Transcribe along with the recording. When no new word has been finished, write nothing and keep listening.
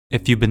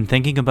If you've been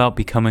thinking about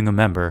becoming a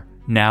member,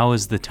 now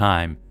is the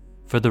time.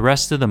 For the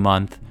rest of the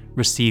month,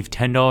 receive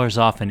 $10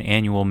 off an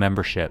annual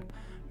membership.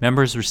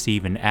 Members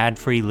receive an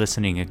ad-free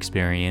listening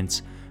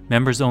experience,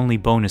 members-only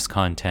bonus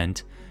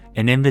content,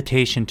 an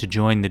invitation to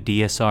join the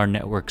DSR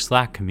Network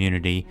Slack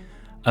community,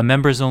 a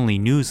members-only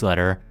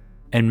newsletter,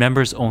 and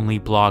members-only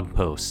blog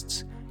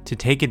posts. To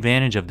take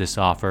advantage of this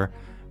offer,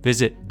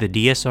 visit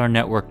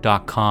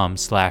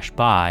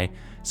thedsrnetwork.com/buy,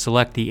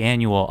 select the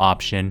annual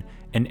option,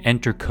 and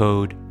enter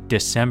code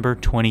December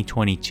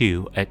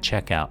 2022 at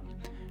checkout.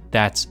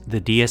 That's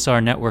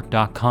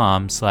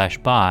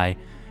thedsrnetwork.com/buy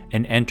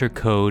and enter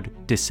code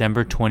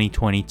December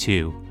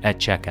 2022 at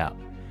checkout.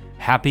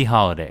 Happy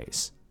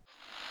holidays.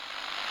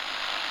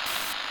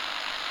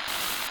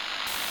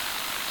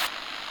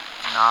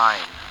 9,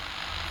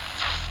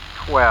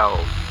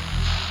 12,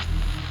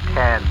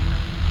 10,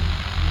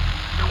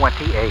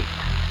 28,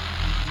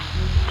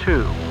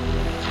 2,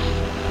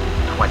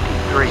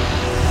 23.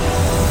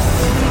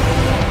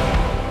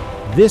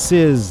 This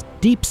is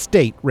Deep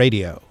State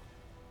Radio,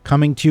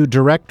 coming to you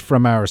direct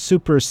from our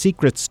super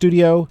secret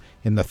studio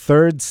in the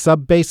third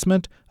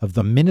sub-basement of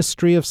the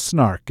Ministry of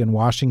Snark in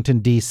Washington,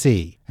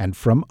 D.C., and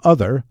from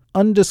other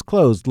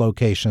undisclosed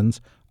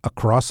locations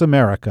across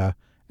America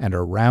and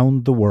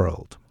around the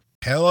world.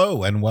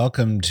 Hello, and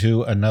welcome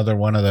to another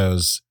one of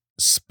those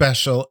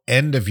special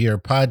end-of-year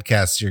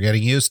podcasts you're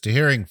getting used to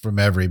hearing from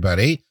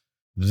everybody.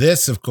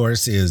 This, of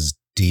course, is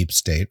Deep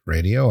State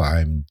Radio.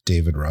 I'm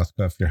David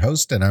Rothkopf, your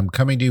host, and I'm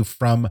coming to you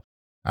from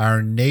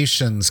our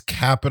nation's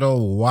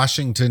capital,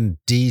 Washington,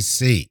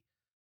 D.C.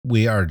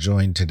 We are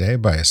joined today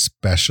by a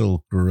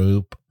special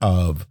group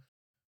of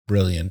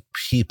brilliant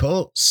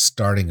people,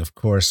 starting, of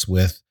course,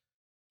 with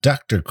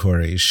Dr.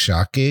 Kori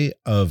Schake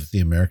of the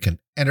American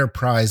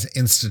Enterprise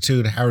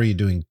Institute. How are you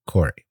doing,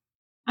 Kori?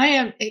 I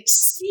am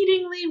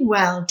exceedingly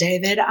well,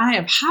 David. I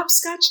have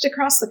hopscotched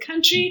across the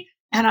country,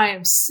 and I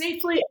am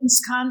safely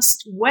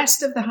ensconced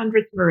west of the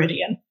 100th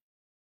meridian.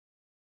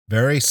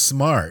 Very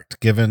smart,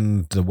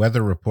 given the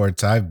weather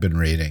reports I've been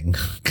reading,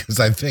 because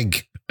I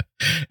think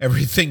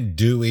everything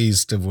due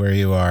east of where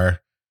you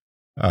are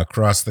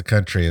across the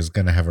country is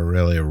going to have a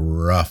really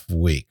rough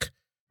week.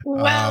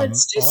 Well,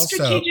 it's just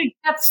strategic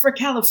depth for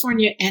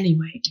California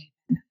anyway,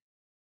 David.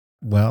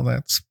 Well,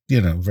 that's,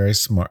 very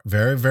smart.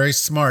 Very, very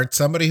smart.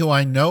 Somebody who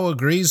I know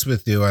agrees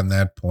with you on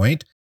that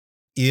point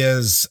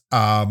is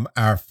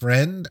our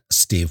friend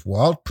Steve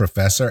Walt,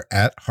 professor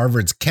at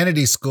Harvard's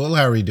Kennedy School.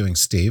 How are you doing,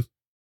 Steve?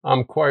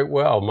 I'm quite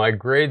well. My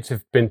grades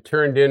have been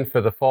turned in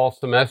for the fall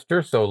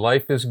semester, so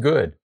life is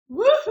good.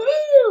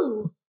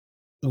 Woohoo!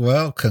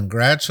 Well,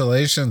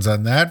 congratulations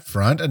on that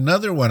front.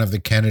 Another one of the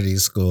Kennedy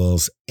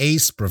School's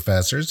ace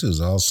professors, who's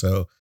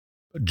also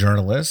a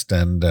journalist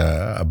and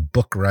a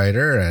book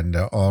writer and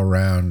an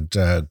all-around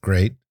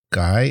great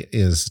guy,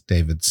 is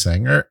David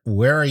Sanger.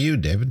 Where are you,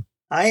 David?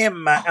 I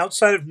am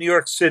outside of New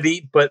York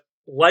City, but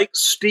like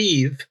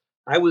Steve,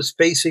 I was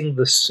facing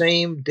the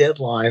same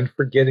deadline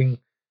for getting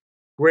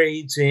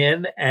grades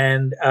in,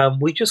 and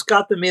we just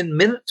got them in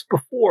minutes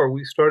before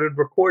we started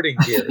recording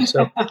here.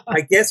 So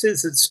I guess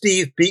it's that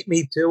Steve beat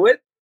me to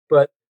it,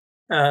 but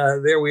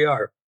there we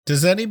are.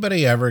 Does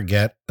anybody ever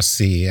get a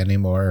C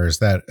anymore? Or is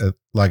that,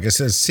 like I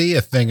said, C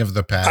a thing of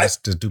the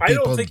past? I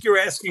don't think you're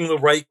asking the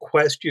right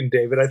question,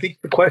 David. I think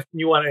the question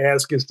you want to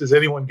ask is, does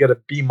anyone get a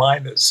B-?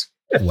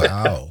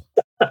 Wow.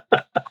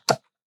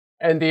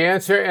 And the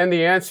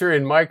answer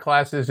in my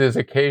classes is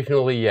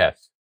occasionally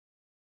yes.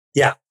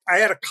 Yeah, I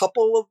had a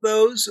couple of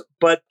those,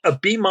 but a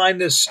B- in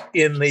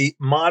the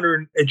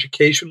modern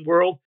education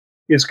world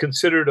is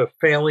considered a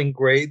failing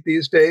grade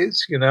these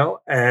days,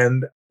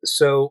 and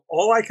so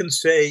all I can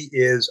say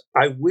is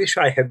I wish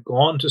I had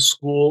gone to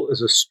school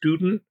as a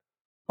student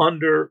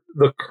under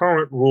the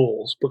current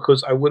rules,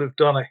 because I would have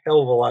done a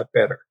hell of a lot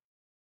better.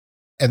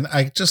 And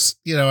I just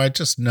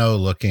know,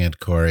 looking at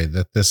Kori,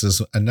 that this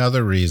is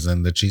another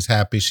reason that she's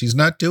happy she's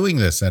not doing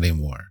this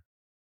anymore.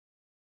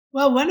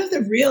 Well, one of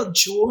the real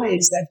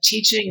joys of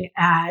teaching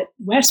at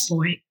West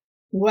Point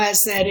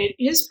was that it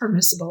is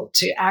permissible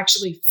to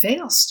actually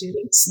fail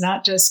students,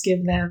 not just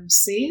give them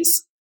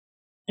C's.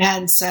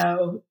 And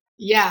so,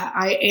 yeah,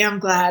 I am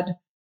glad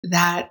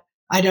that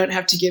I don't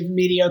have to give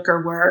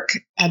mediocre work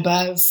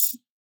above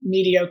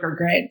mediocre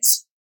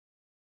grades.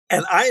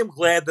 And I am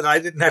glad that I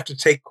didn't have to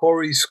take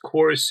Kori's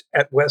course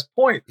at West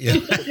Point. Yeah.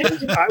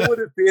 I would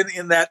have been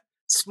in that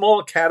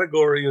small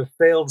category of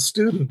failed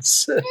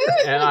students.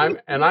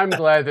 And I'm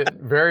glad that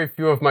very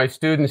few of my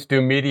students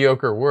do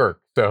mediocre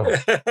work. So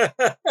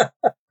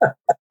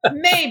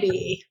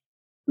maybe,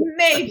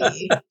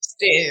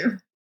 Steve.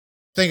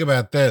 Think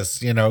about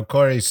this,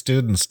 Kori's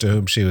students to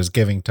whom she was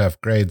giving tough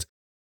grades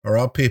are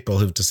all people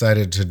who've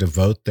decided to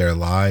devote their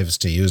lives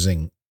to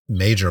using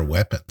major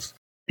weapons.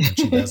 And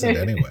she does it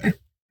anyway.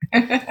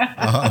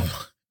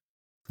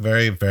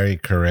 Very, very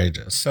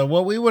courageous. So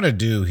what we want to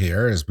do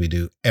here, as we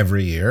do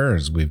every year,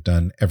 as we've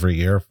done every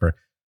year for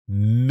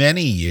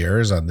many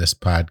years on this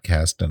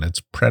podcast and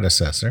its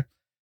predecessor,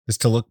 is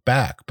to look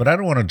back. But I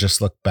don't want to just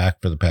look back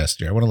for the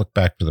past year. I want to look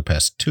back for the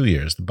past 2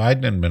 years. The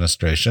Biden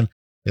administration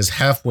is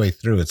halfway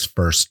through its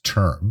first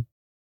term.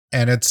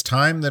 And it's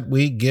time that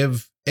we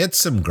give it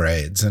some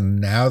grades. And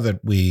now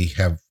that we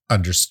have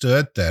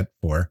understood that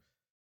for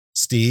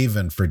Steve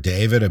and for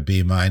David, a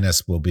B-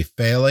 will be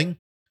failing,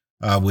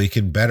 we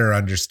can better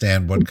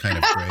understand what kind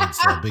of grades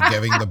they'll be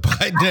giving the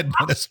Biden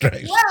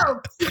administration.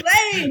 Well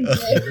played,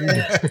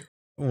 David.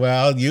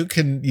 Well, you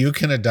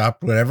can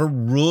adopt whatever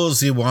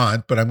rules you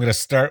want, but I'm going to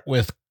start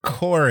with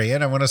Corey,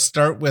 and I want to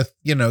start with,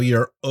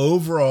 your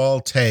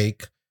overall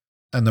take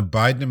on the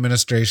Biden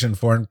administration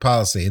foreign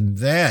policy. And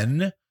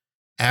then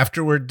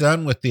after we're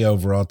done with the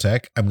overall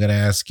take, I'm going to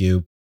ask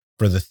you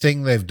for the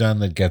thing they've done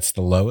that gets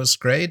the lowest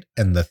grade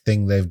and the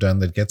thing they've done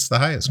that gets the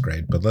highest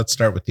grade. But let's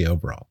start with the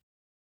overall.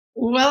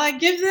 Well, I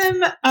give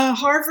them a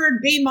Harvard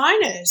B-,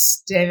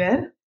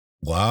 David.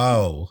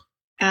 Wow.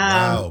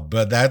 Wow.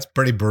 But that's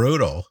pretty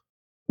brutal.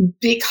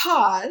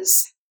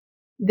 Because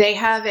they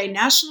have a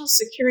national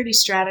security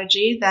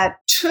strategy that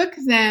took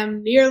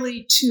them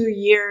nearly 2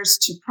 years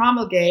to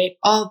promulgate,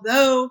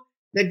 although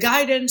the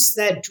guidance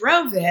that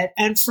drove it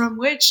and from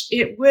which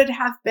it would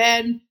have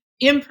been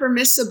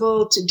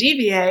impermissible to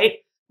deviate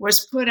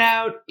was put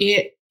out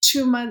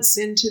 2 months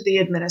into the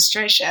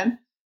administration.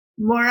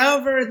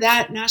 Moreover,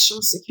 that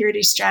national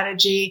security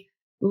strategy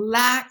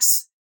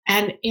lacks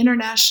an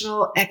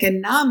international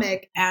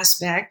economic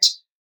aspect,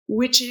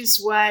 which is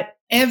what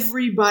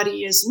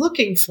everybody is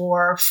looking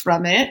for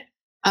from it.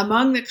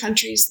 Among the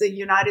countries, the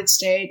United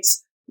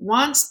States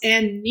wants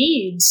and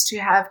needs to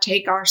have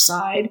take our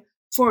side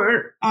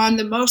on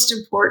the most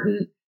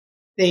important,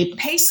 the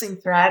pacing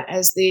threat,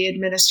 as the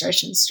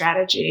administration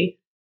strategy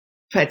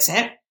puts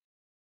it.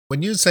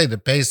 When you say the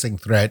pacing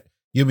threat,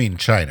 you mean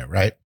China,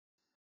 right?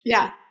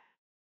 Yeah.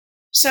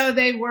 So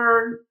they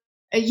were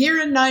a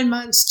year and 9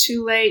 months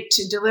too late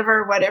to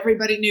deliver what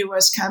everybody knew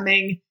was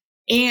coming.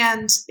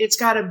 And it's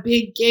got a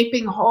big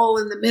gaping hole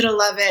in the middle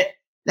of it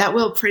that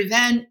will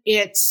prevent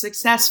its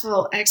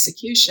successful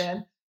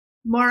execution.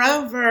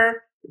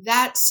 Moreover,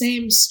 that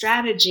same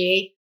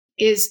strategy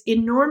is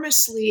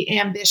enormously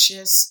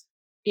ambitious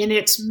in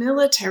its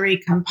military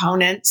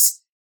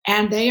components,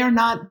 and they are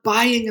not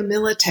buying a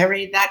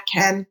military that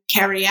can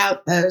carry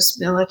out those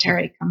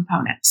military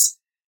components.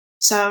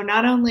 So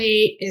not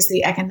only is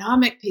the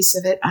economic piece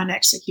of it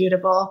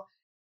unexecutable,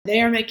 they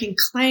are making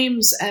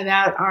claims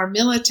about our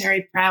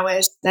military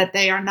prowess that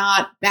they are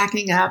not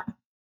backing up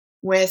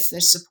with the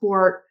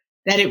support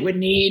that it would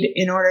need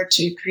in order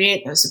to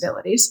create those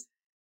abilities.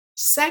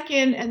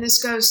 Second, and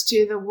this goes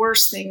to the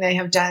worst thing they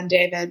have done,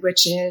 David,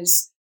 which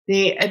is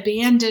the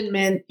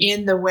abandonment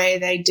in the way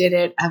they did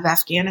it of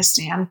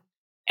Afghanistan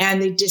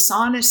and the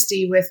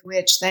dishonesty with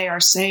which they are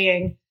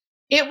saying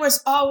it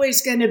was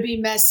always going to be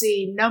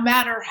messy, no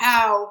matter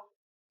how,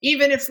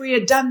 even if we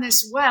had done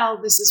this well,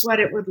 this is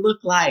what it would look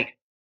like.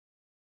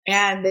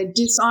 And the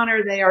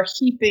dishonor they are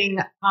heaping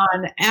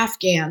on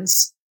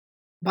Afghans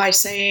by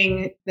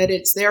saying that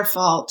it's their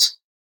fault.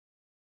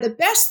 The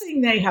best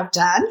thing they have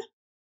done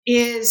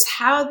is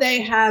how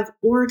they have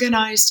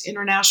organized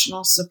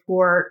international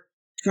support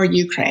for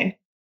Ukraine.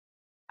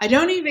 I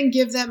don't even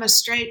give them a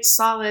straight,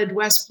 solid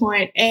West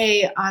Point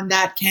A on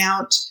that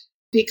count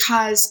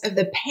because of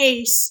the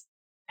pace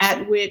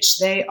at which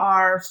they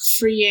are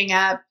freeing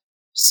up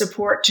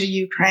support to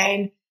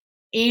Ukraine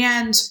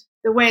and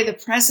the way the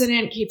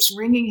president keeps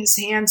wringing his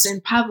hands in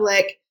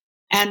public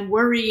and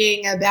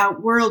worrying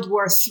about World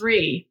War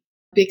III,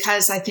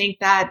 because I think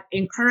that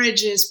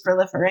encourages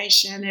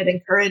proliferation, it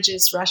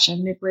encourages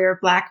Russian nuclear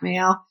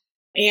blackmail,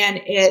 and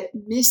it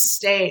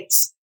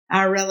misstates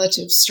our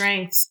relative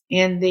strength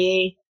in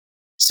the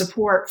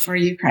support for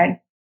Ukraine.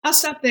 I'll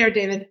stop there,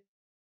 David.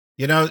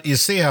 You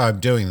see how I'm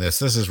doing this.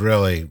 This is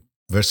really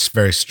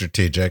very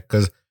strategic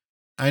because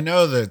I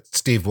know that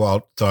Steve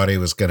Walt thought he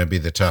was going to be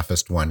the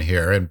toughest one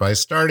here. And by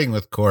starting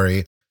with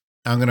Corey,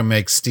 I'm going to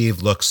make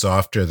Steve look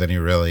softer than he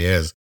really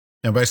is.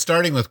 And by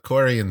starting with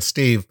Corey and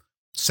Steve,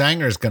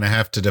 Sanger's going to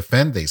have to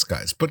defend these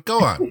guys. But go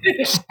on,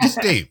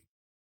 Steve.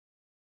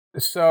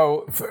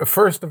 So,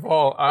 first of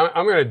all,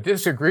 I'm going to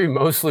disagree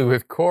mostly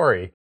with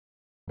Corey,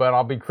 but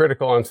I'll be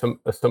critical on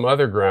some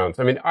other grounds.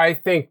 I mean, I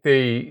think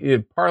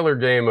the parlor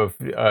game of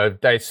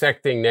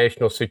dissecting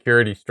national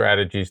security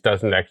strategies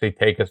doesn't actually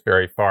take us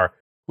very far.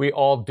 We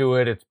all do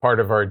it. It's part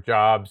of our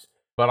jobs,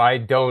 but I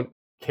don't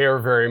care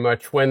very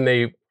much when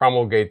they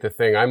promulgate the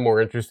thing. I'm more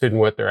interested in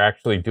what they're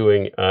actually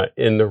doing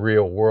in the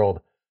real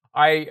world.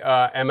 I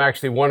am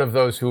actually one of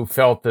those who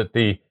felt that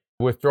the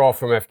withdrawal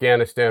from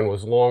Afghanistan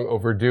was long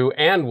overdue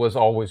and was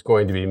always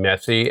going to be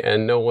messy,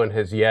 and no one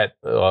has yet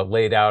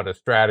laid out a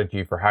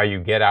strategy for how you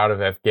get out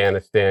of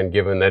Afghanistan,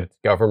 given that its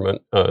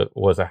government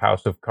was a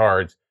house of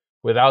cards,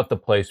 without the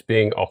place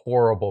being a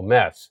horrible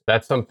mess.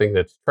 That's something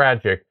that's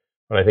tragic,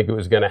 but I think it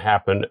was going to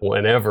happen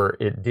whenever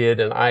it did,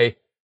 and I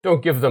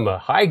don't give them a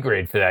high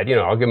grade for that.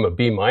 I'll give them a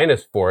B-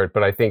 for it,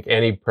 but I think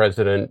any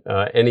president,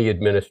 any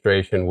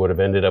administration would have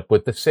ended up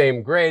with the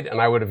same grade, and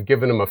I would have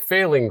given them a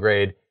failing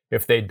grade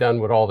if they'd done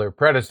what all their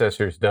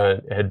predecessors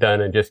had done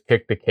and just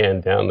kicked the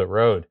can down the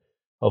road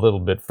a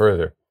little bit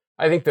further.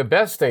 I think the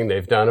best thing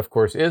they've done, of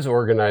course, is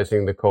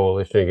organizing the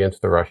coalition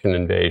against the Russian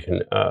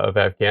invasion of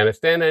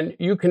Afghanistan. And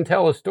you can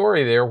tell a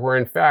story there where,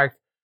 in fact,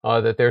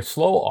 that they're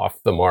slow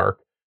off the mark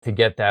to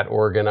get that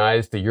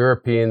organized. The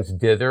Europeans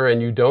dither, and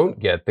you don't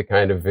get the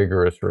kind of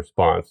vigorous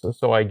response.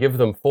 So I give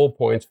them full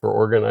points for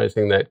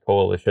organizing that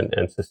coalition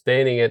and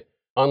sustaining it.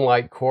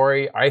 Unlike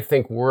Corey, I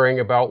think worrying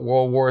about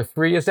World War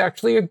III is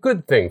actually a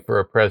good thing for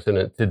a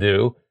president to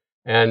do.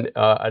 And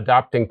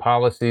adopting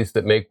policies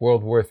that make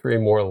World War III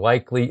more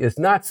likely is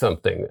not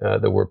something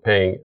that we're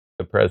paying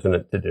the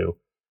president to do.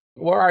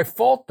 Where I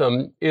fault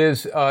them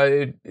is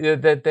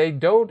that they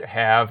don't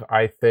have,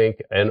 I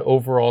think, an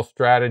overall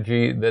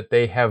strategy that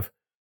they have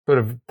sort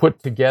of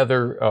put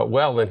together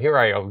well. And here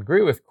I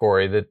agree with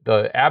Corey that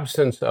the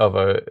absence of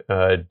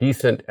a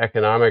decent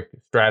economic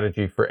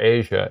strategy for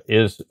Asia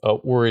is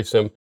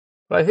worrisome.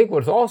 But I think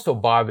what also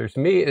bothers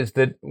me is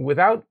that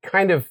without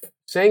kind of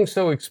saying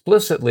so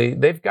explicitly,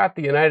 they've got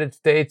the United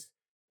States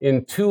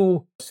in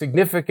two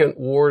significant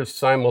wars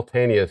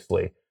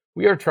simultaneously.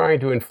 We are trying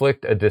to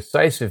inflict a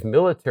decisive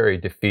military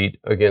defeat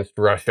against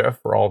Russia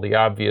for all the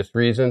obvious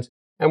reasons,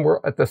 and we're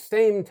at the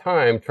same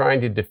time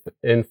trying to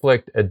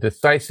inflict a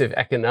decisive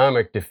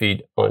economic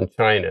defeat on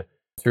China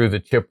through the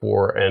chip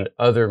war and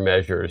other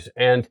measures.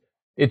 And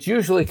it's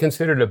usually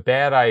considered a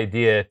bad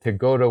idea to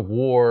go to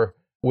war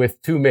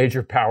with two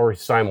major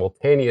powers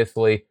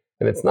simultaneously.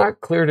 And it's not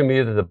clear to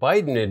me that the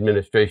Biden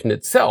administration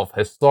itself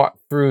has thought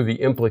through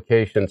the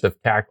implications of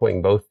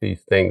tackling both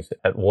these things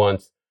at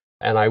once.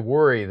 And I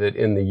worry that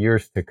in the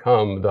years to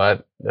come,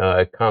 that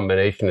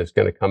combination is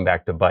going to come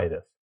back to bite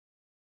us.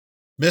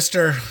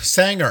 Mr.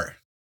 Sanger,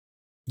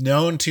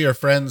 known to your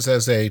friends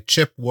as a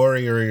chip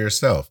warrior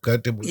yourself.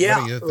 What do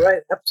you think?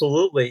 Right,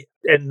 absolutely.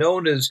 And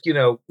known as,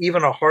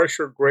 even a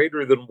harsher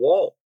grader than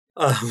Wall.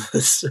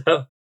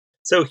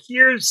 So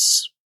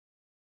here's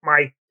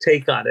my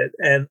take on it.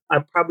 And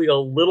I'm probably a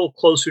little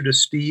closer to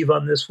Steve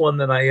on this one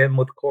than I am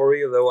with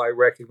Corey, although I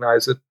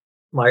recognize that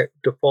my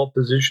default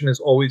position is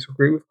always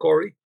agree with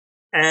Corey.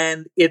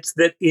 And it's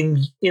that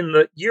in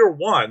the year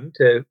one,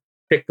 to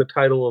pick the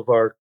title of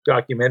our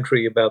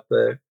documentary about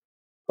the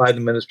Biden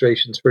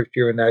administration's first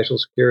year in national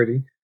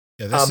security.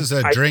 Yeah, this is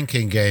a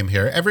drinking game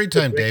here. Every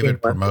time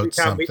David promotes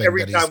something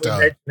that he's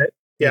done,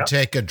 you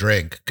take a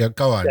drink.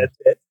 Go on. That's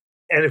it.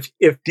 And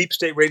if Deep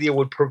State Radio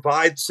would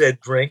provide said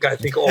drink, I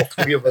think all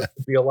three of us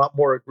would be a lot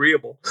more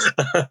agreeable.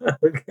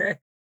 Okay.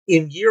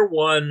 In year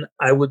one,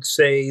 I would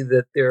say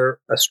that their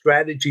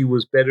strategy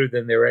was better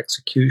than their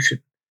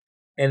execution.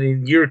 And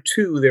in year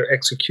two, their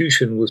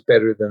execution was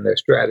better than their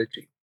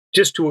strategy.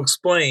 Just to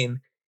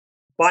explain,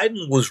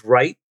 Biden was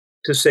right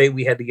to say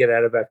we had to get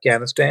out of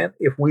Afghanistan.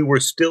 If we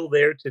were still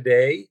there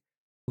today,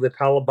 the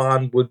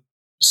Taliban would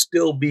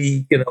still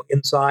be,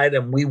 inside,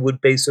 and we would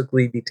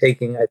basically be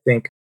taking, I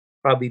think,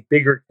 probably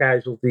bigger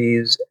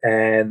casualties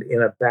and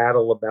in a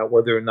battle about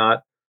whether or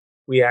not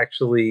we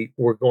actually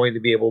were going to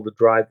be able to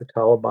drive the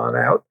Taliban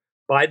out.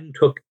 Biden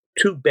took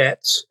two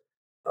bets.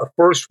 A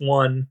first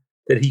one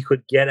that he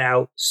could get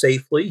out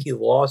safely. He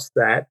lost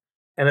that.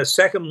 And a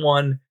second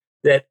one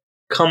that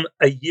come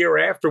a year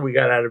after we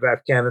got out of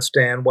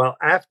Afghanistan, while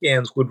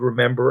Afghans would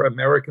remember,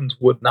 Americans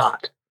would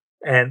not.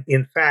 And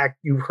in fact,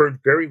 you've heard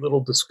very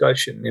little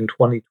discussion in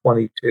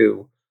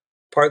 2022,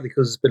 partly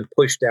because it's been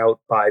pushed out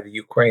by the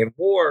Ukraine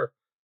war,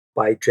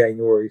 by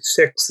January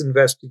 6th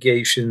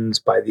investigations,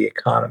 by the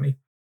economy.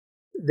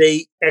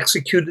 They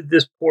executed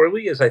this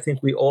poorly, as I think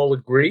we all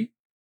agree,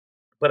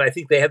 but I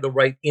think they had the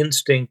right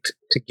instinct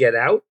to get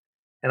out.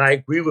 And I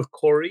agree with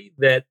Corey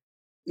that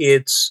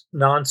it's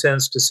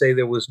nonsense to say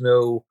there was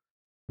no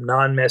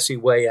non-messy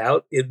way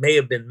out. It may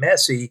have been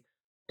messy,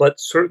 but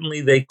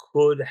certainly they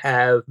could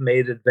have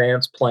made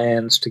advanced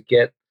plans to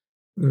get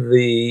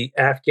the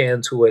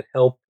Afghans who had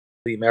helped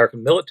the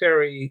American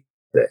military,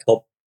 that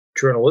helped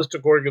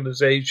journalistic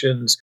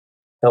organizations,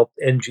 helped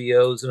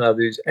NGOs and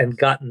others, and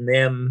gotten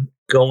them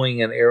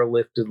going and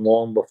airlifted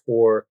long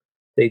before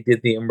they did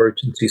the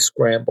emergency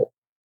scramble.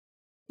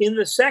 In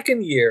the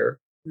second year,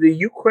 the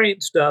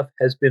Ukraine stuff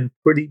has been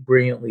pretty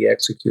brilliantly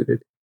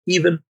executed,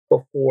 even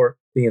before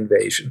the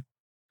invasion.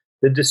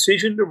 The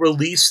decision to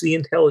release the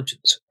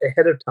intelligence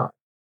ahead of time,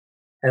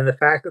 and the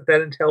fact that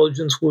that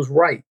intelligence was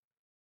right,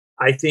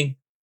 I think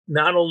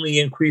not only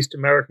increased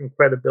American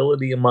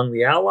credibility among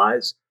the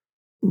allies,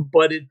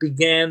 but it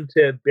began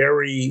to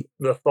bury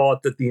the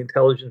thought that the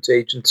intelligence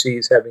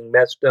agencies, having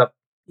messed up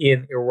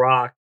in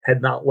Iraq,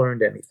 had not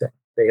learned anything.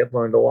 They had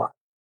learned a lot.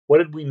 What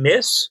did we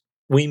miss?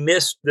 We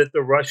missed that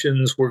the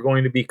Russians were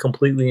going to be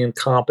completely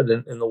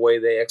incompetent in the way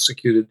they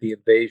executed the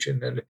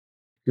invasion. And if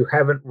you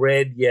haven't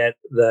read yet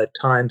the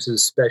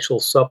Times' special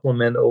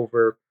supplement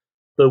over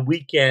the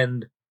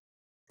weekend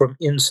from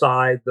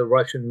inside the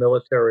Russian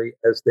military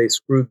as they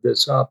screwed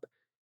this up,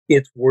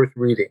 it's worth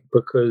reading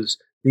because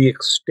the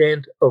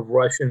extent of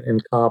Russian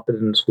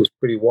incompetence was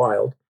pretty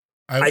wild.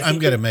 I'm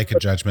going to make a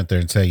judgment there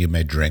and say you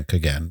may drink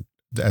again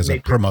as a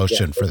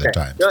promotion for the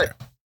Times. Good.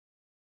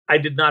 I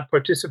did not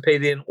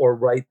participate in or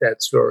write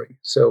that story,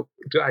 so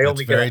I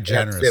only get very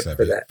generous of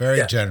you.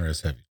 Very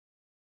generous of you.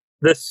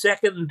 The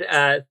second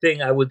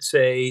thing I would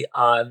say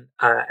on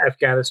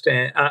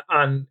Afghanistan,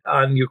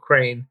 on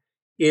Ukraine,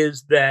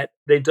 is that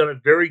they've done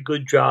a very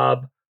good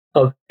job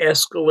of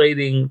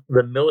escalating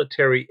the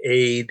military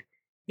aid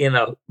in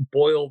a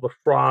boil the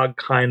frog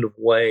kind of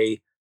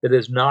way that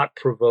has not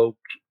provoked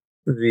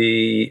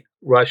the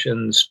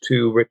Russians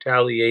to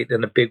retaliate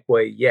in a big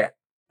way yet.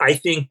 I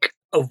think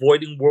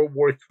avoiding World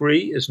War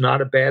III is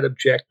not a bad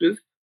objective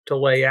to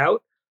lay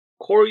out.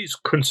 Corey's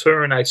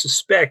concern, I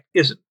suspect,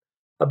 isn't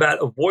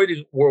about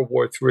avoiding World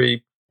War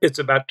III. It's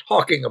about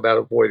talking about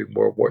avoiding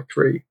World War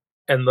III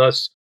and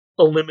thus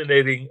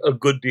eliminating a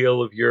good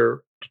deal of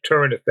your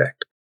deterrent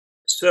effect.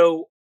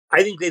 So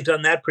I think they've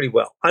done that pretty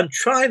well. On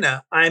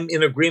China, I'm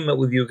in agreement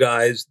with you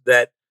guys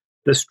that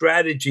the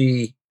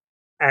strategy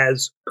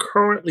as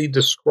currently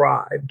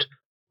described,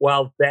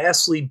 while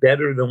vastly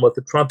better than what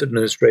the Trump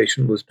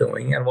administration was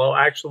doing, and while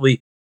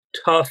actually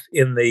tough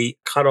in the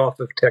cutoff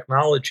of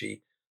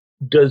technology,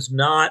 does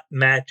not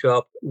match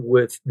up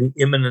with the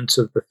imminence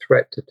of the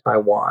threat to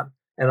Taiwan.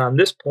 And on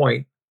this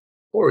point,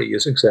 Corey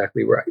is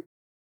exactly right.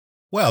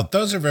 Well,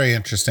 those are very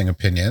interesting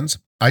opinions.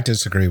 I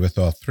disagree with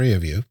all three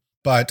of you,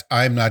 but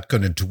I'm not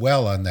going to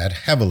dwell on that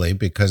heavily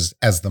because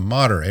as the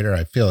moderator,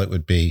 I feel it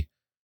would be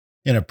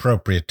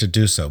inappropriate to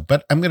do so.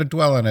 But I'm going to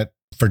dwell on it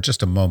for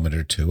just a moment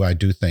or two. I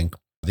do think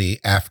the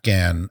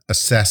Afghan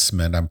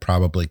assessment I'm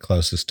probably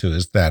closest to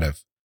is that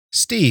of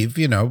Steve.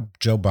 You know,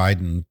 Joe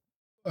Biden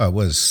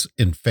was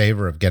in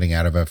favor of getting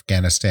out of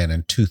Afghanistan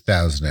in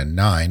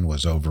 2009,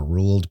 was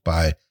overruled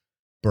by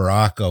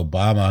Barack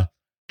Obama.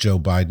 Joe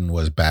Biden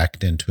was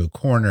backed into a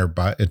corner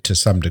to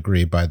some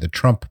degree by the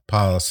Trump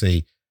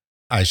policy.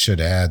 I should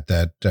add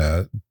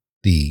that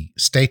the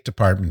State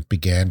Department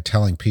began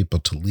telling people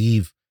to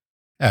leave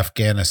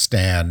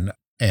Afghanistan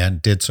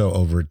and did so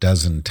over a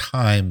dozen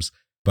times,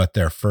 but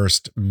their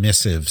first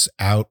missives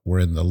out were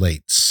in the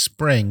late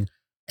spring,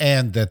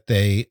 and that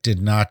they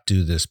did not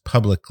do this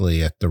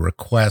publicly at the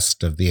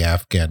request of the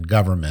Afghan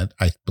government.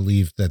 I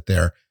believe that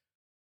their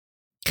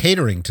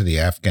catering to the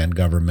Afghan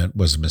government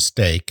was a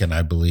mistake, and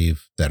I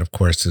believe that, of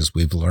course, as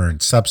we've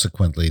learned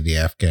subsequently, the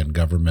Afghan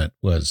government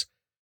was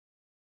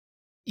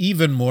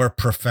even more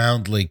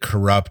profoundly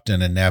corrupt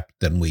and inept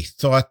than we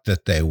thought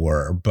that they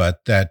were,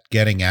 but that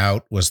getting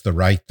out was the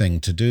right thing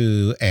to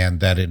do, and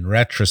that in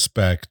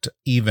retrospect,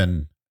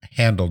 even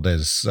handled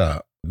as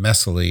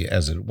messily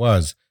as it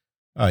was,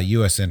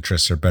 U.S.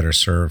 interests are better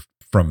served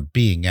from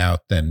being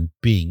out than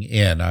being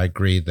in. I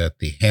agree that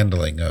the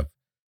handling of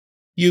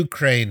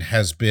Ukraine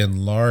has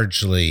been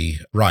largely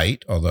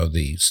right, although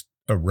the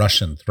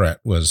Russian threat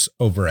was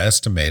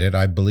overestimated.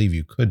 I believe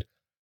you could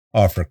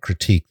offer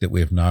critique that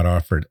we have not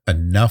offered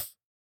enough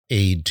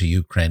aid to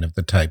Ukraine of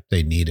the type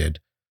they needed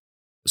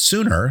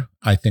sooner.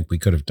 I think we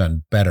could have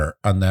done better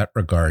on that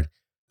regard.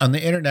 On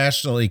the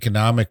international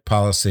economic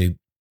policy,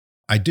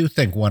 I do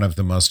think one of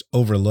the most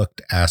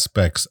overlooked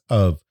aspects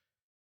of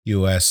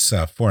U.S.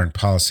 Foreign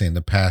policy in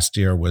the past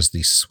year was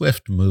the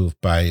swift move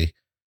by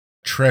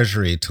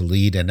Treasury to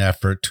lead an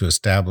effort to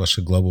establish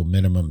a global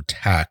minimum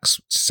tax.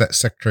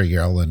 Secretary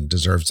Yellen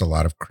deserves a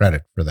lot of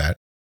credit for that.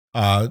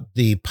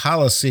 The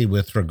policy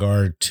with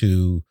regard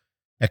to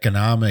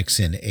economics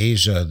in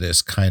Asia,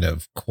 this kind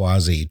of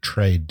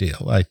quasi-trade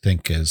deal, I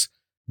think is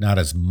not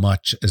as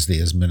much as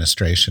the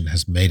administration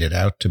has made it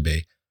out to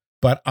be.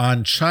 But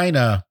on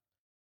China,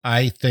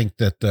 I think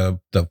that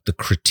the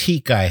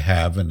critique I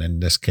have, and in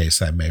this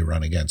case I may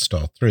run against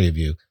all three of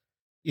you,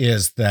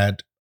 is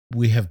that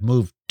we have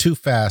moved too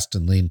fast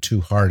and leaned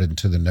too hard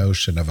into the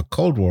notion of a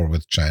Cold War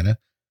with China.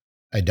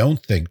 I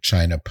don't think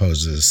China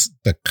poses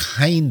the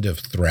kind of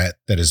threat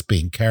that is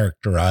being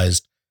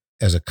characterized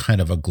as a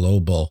kind of a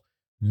global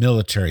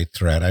military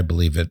threat. I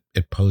believe it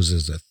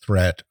poses a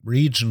threat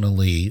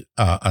regionally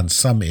on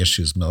some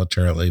issues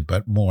militarily,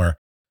 but more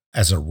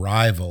as a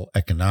rival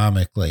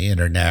economically,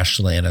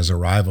 internationally, and as a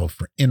rival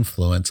for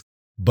influence,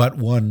 but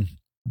one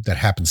that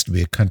happens to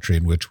be a country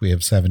in which we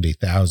have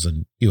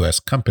 70,000 U.S.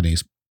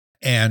 companies.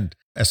 And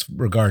as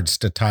regards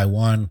to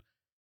Taiwan,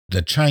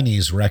 the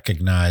Chinese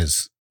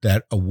recognize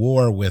that a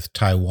war with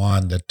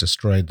Taiwan that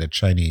destroyed the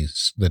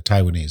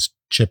Taiwanese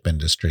chip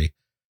industry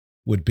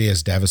would be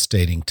as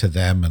devastating to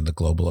them and the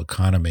global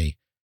economy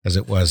as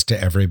it was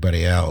to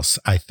everybody else.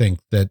 I think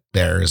that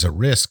there is a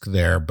risk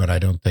there, but I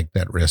don't think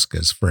that risk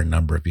is for a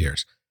number of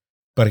years.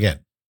 But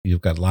again,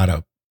 you've got a lot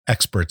of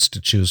experts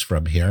to choose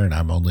from here, and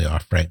I'm only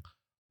offering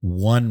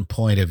one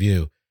point of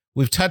view.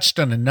 We've touched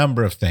on a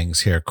number of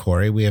things here,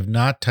 Corey. We have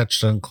not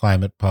touched on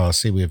climate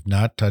policy. We have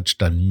not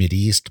touched on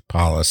Mideast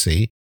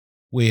policy.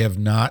 We have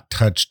not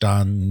touched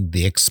on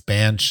the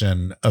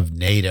expansion of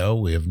NATO.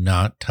 We have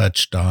not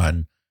touched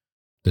on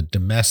the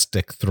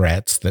domestic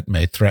threats that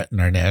may threaten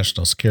our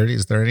national security.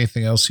 Is there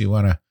anything else you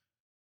want to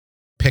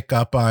pick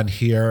up on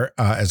here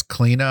as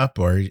cleanup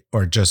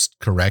or just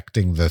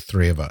correcting the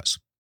three of us?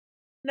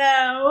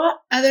 No,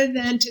 other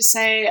than to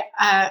say,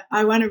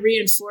 I want to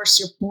reinforce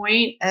your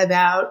point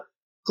about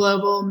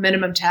global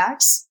minimum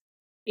tax.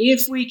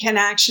 If we can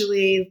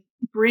actually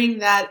bring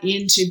that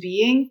into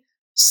being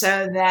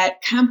so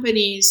that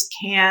companies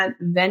can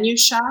venue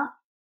shop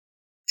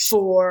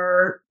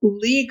for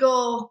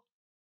legal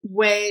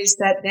ways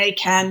that they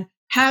can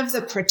have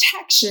the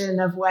protection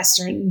of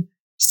Western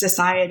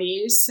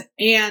societies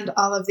and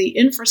all of the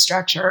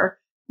infrastructure,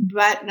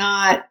 but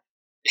not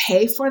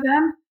pay for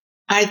them,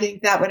 I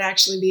think that would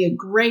actually be a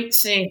great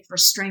thing for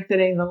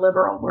strengthening the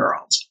liberal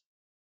world.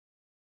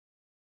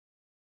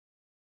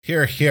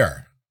 Hear,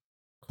 hear.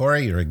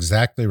 Corey, you're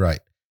exactly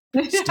right.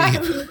 Steve. I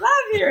love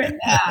hearing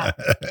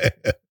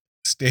that.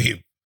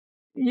 Steve.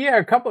 Yeah,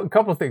 a couple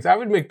of things. I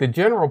would make the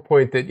general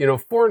point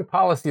that, foreign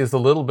policy is a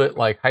little bit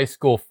like high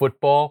school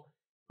football.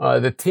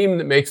 The team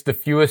that makes the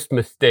fewest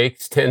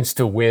mistakes tends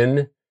to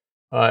win.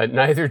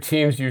 Neither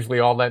team's usually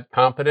all that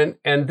competent.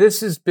 And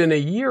this has been a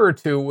year or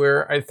two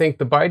where I think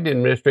the Biden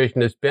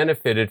administration has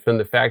benefited from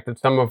the fact that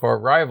some of our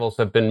rivals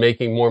have been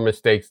making more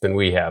mistakes than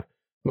we have.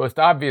 The most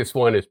obvious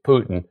one is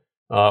Putin,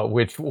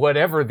 which,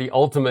 whatever the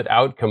ultimate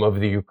outcome of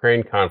the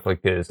Ukraine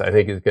conflict is, I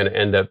think is going to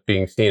end up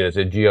being seen as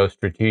a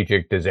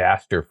geostrategic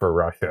disaster for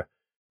Russia,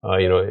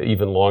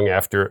 even long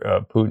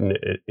after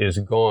Putin is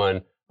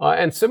gone.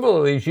 And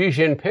similarly, Xi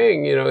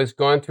Jinping, has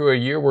gone through a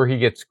year where he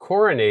gets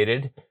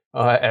coronated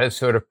as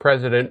sort of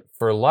president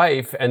for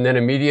life, and then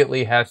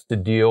immediately has to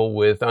deal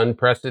with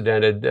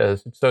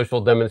unprecedented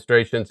social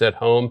demonstrations at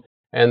home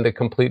and the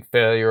complete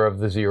failure of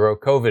the zero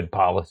COVID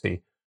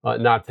policy,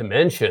 not to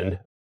mention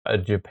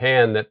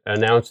Japan that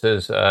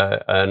announces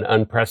an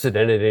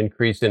unprecedented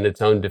increase in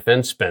its own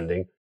defense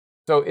spending.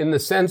 So in the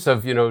sense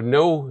of,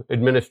 no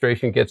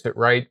administration gets it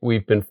right,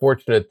 we've been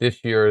fortunate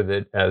this year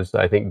that, as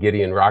I think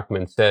Gideon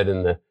Rockman said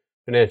in the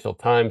Financial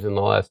Times in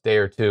the last day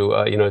or two,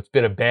 it's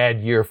been a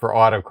bad year for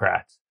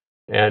autocrats.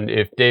 And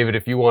if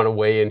you want to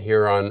weigh in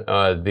here on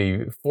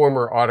the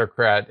former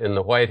autocrat in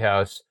the White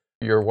House,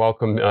 you're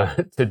welcome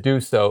to do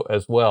so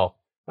as well.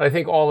 I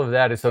think all of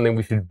that is something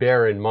we should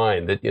bear in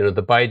mind, that,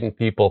 the Biden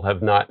people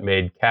have not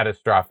made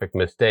catastrophic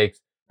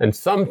mistakes. And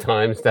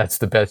sometimes that's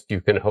the best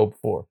you can hope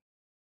for.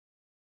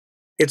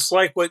 It's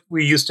like what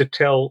we used to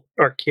tell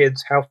our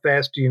kids: how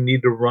fast do you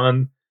need to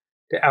run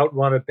to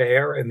outrun a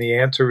bear? And the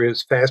answer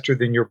is faster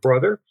than your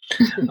brother.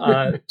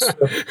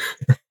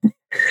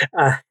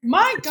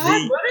 My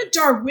God, what a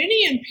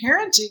Darwinian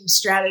parenting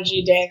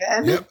strategy,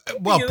 David. Yeah,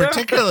 well,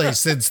 particularly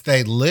since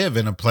they live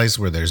in a place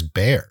where there's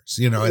bears.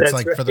 It's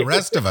like, right. For the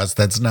rest of us,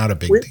 that's not a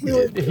big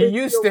deal. He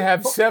used to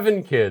have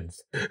 7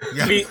 kids.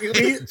 Yeah.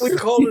 We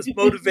call this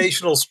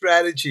motivational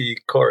strategy,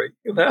 Corey.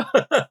 Right?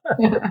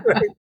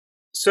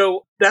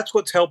 So that's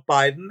what's helped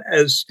Biden,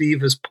 as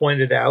Steve has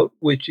pointed out,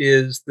 which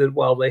is that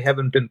while they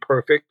haven't been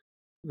perfect,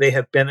 they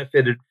have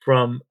benefited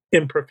from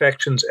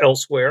imperfections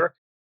elsewhere.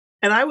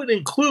 And I would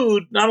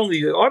include not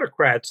only the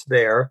autocrats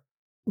there,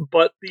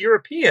 but the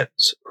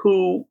Europeans,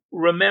 who,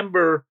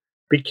 remember,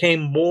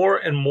 became more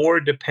and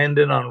more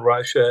dependent on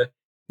Russia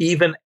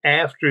even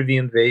after the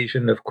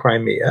invasion of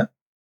Crimea,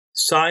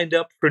 signed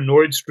up for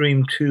Nord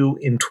Stream 2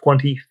 in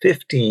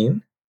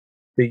 2015,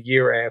 the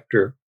year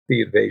after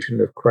the invasion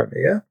of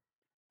Crimea.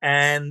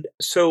 And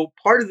so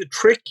part of the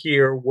trick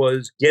here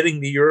was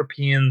getting the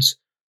Europeans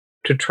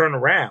to turn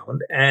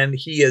around, and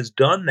he has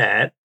done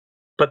that.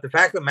 But the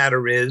fact of the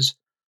matter is,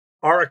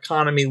 our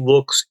economy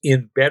looks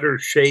in better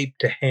shape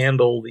to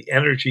handle the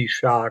energy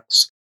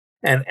shocks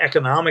and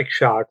economic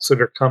shocks that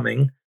are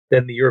coming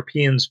than the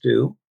Europeans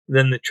do,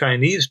 than the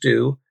Chinese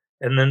do,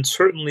 and then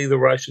certainly the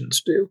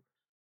Russians do.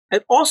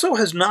 It also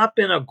has not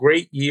been a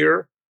great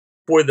year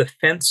for the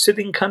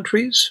fence-sitting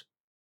countries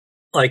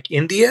like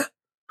India,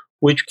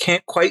 which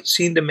can't quite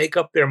seem to make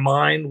up their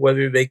mind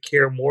whether they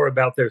care more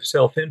about their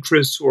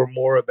self-interests or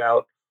more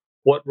about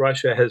what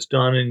Russia has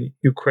done in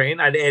Ukraine.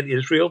 I'd add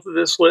Israel to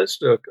this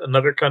list,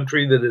 another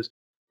country that has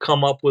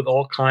come up with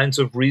all kinds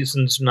of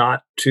reasons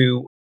not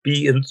to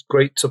be in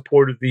great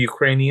support of the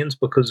Ukrainians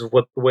because of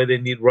the way they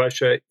need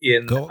Russia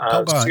in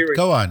Syria.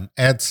 Go on.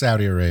 Add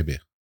Saudi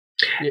Arabia.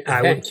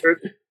 I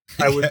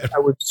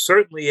would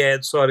certainly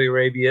add Saudi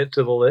Arabia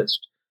to the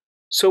list.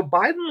 So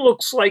Biden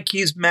looks like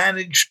he's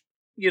managed,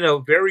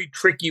 very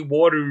tricky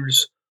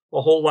waters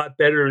a whole lot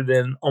better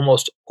than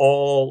almost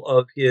all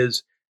of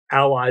his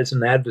allies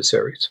and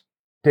adversaries.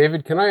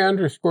 David, can I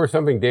underscore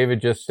something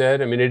David just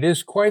said? I mean, it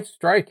is quite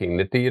striking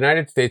that the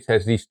United States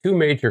has these 2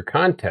 major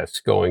contests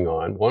going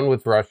on, one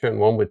with Russia and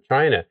one with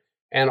China,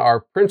 and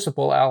our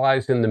principal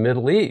allies in the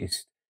Middle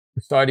East,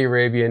 Saudi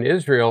Arabia and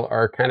Israel,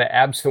 are kind of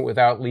absent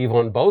without leave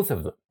on both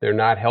of them. They're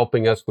not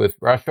helping us with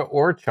Russia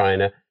or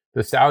China.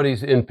 The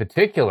Saudis in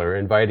particular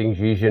inviting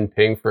Xi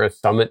Jinping for a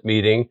summit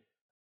meeting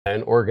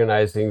and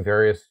organizing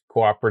various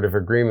cooperative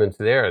agreements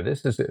there.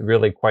 This is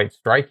really quite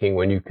striking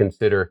when you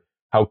consider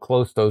how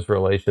close those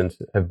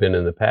relations have been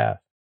in the past.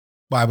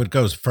 Well, I would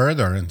go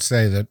further and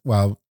say that,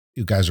 while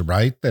you guys are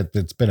right that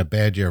it's been a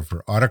bad year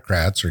for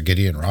autocrats, or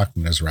Gideon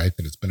Rockman is right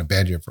that it's been a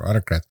bad year for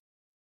autocrats,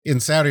 in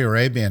Saudi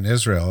Arabia and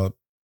Israel,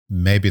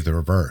 maybe the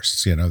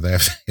reverse.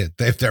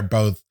 They're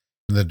both,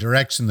 the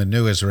direction the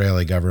new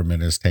Israeli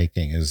government is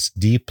taking is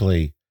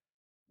deeply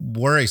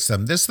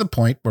worrisome. This is the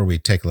point where we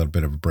take a little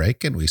bit of a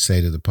break and we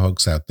say to the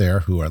folks out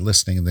there who are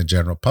listening in the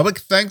general public,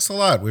 thanks a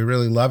lot. We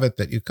really love it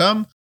that you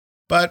come,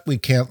 but we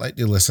can't let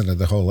you listen to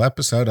the whole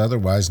episode.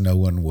 Otherwise, no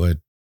one would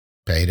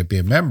pay to be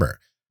a member.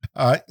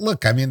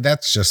 Look, I mean,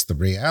 that's just the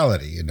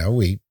reality. You know,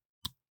 we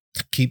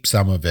keep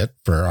some of it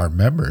for our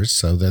members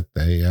so that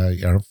they,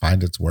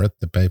 find it's worth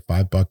to pay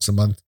 $5 a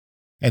month.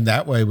 And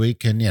that way we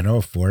can,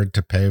 afford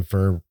to pay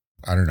for,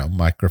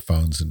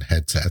 microphones and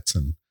headsets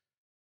and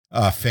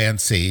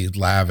fancy,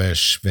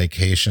 lavish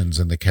vacations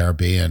in the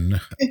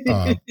Caribbean.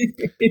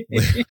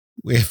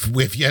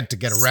 We've yet to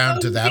get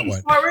around to that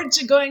one. Forward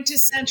to going to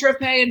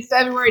Saint-Tropez in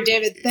February,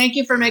 David. Thank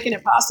you for making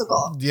it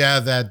possible. Yeah,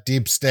 that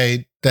deep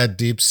state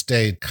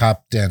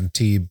Cop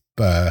d'Antibes.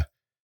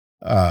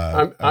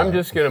 I'm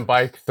just going to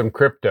buy some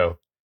crypto.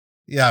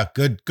 Yeah,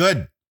 good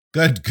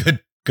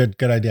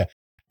idea.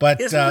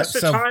 But isn't this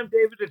the time,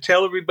 David, to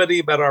tell everybody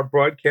about our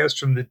broadcast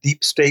from the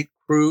Deep State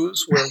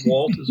Cruise, where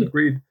Walt has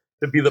agreed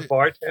to be the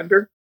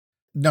bartender?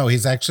 No,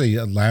 he's actually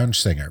a lounge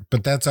singer,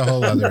 but that's a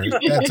whole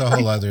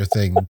other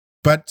thing.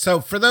 But so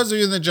for those of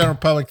you in the general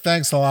public,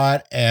 thanks a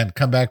lot, and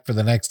come back for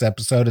the next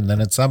episode, and then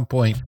at some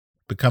point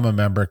become a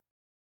member.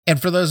 And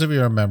for those of you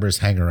who are members,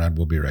 hang around.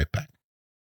 We'll be right back.